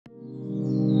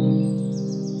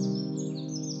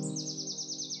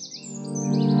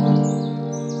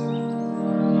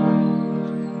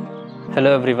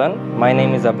Hello everyone, my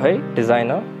name is Abhay,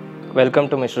 designer. Welcome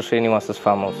to Mr. Srinivas's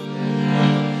farmhouse.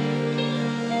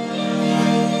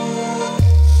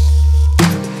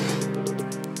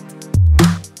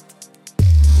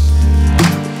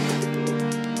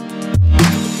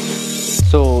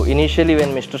 So initially when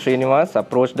Mr. Srinivas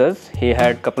approached us, he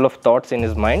had a couple of thoughts in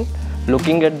his mind.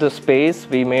 Looking at the space,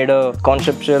 we made a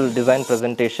conceptual design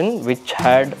presentation which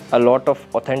had a lot of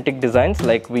authentic designs,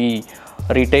 like we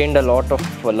retained a lot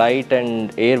of light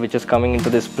and air which is coming into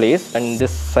this place, and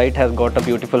this site has got a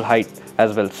beautiful height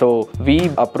as well. So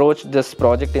we approached this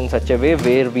project in such a way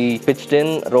where we pitched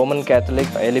in Roman Catholic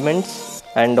elements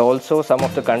and also some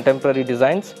of the contemporary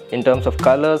designs in terms of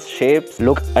colors, shapes,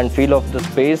 look and feel of the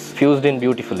space fused in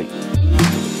beautifully.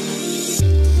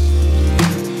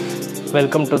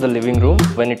 Welcome to the living room.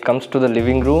 When it comes to the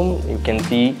living room, you can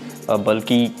see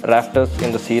bulky rafters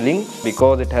in the ceiling.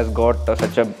 Because it has got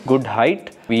such a good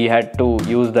height, we had to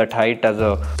use that height as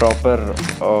a proper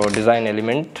design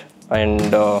element. And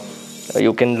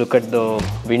you can look at the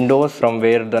windows from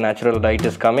where the natural light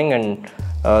is coming, and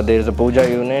there is a puja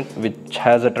unit which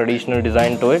has a traditional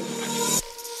design to it.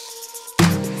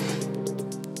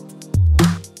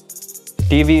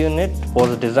 TV unit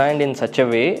was designed in such a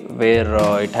way where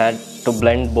it had to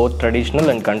blend both traditional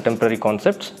and contemporary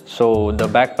concepts. So the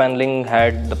back paneling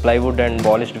had the plywood and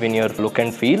polished veneer look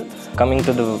and feel. Coming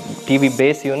to the TV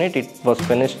base unit, it was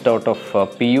finished out of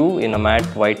PU in a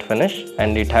matte white finish,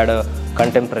 and it had a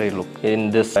contemporary look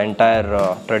in this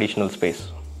entire traditional space.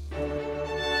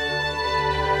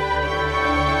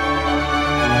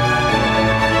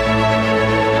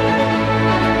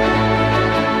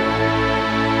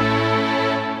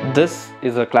 This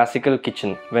is a classical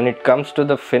kitchen. When it comes to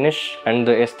the finish and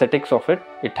the aesthetics of it,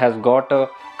 it has got a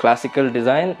classical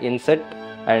design inset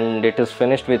and it is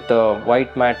finished with a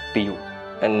white matte PU.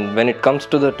 And when it comes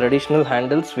to the traditional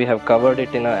handles, we have covered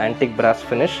it in an antique brass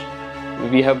finish.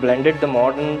 We have blended the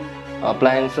modern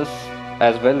appliances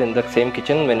as well in the same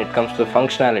kitchen when it comes to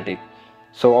functionality.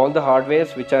 So all the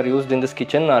hardwares which are used in this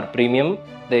kitchen are premium.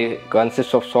 They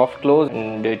consist of soft close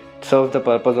and it serves the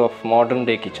purpose of modern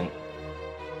day kitchen.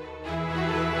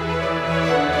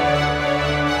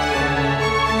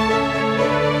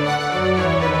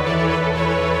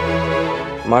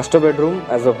 Master bedroom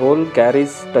as a whole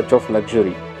carries touch of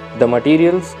luxury. The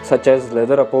materials such as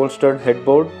leather upholstered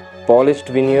headboard, polished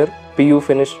veneer, PU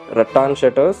finished rattan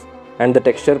shutters and the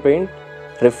texture paint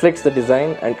reflects the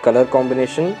design and color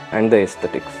combination and the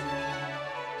aesthetics.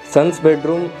 Son's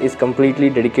bedroom is completely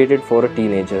dedicated for a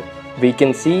teenager. We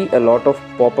can see a lot of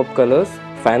pop-up colors,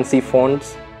 fancy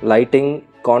fonts, lighting,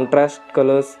 contrast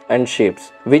colors and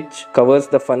shapes, which covers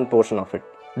the fun portion of it.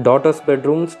 Daughter's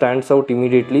bedroom stands out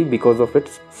immediately because of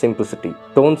its simplicity.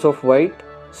 Tones of white,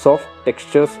 soft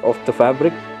textures of the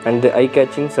fabric and the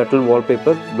eye-catching subtle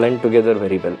wallpaper blend together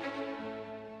very well.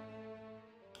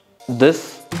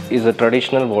 This is a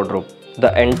traditional wardrobe.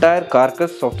 The entire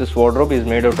carcass of this wardrobe is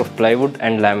made out of plywood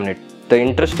and laminate. The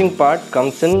interesting part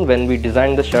comes in when we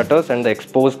design the shutters and the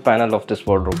exposed panel of this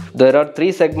wardrobe. There are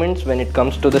three segments when it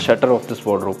comes to the shutter of this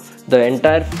wardrobe. The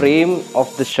entire frame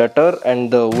of the shutter and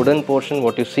the wooden portion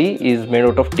what you see is made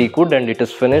out of teak wood and it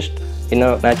is finished in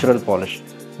a natural polish.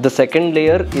 The second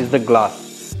layer is the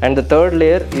glass and the third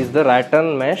layer is the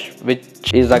rattan mesh,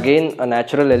 which is again a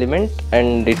natural element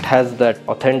and it has that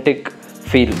authentic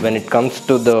feel when it comes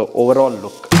to the overall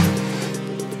look.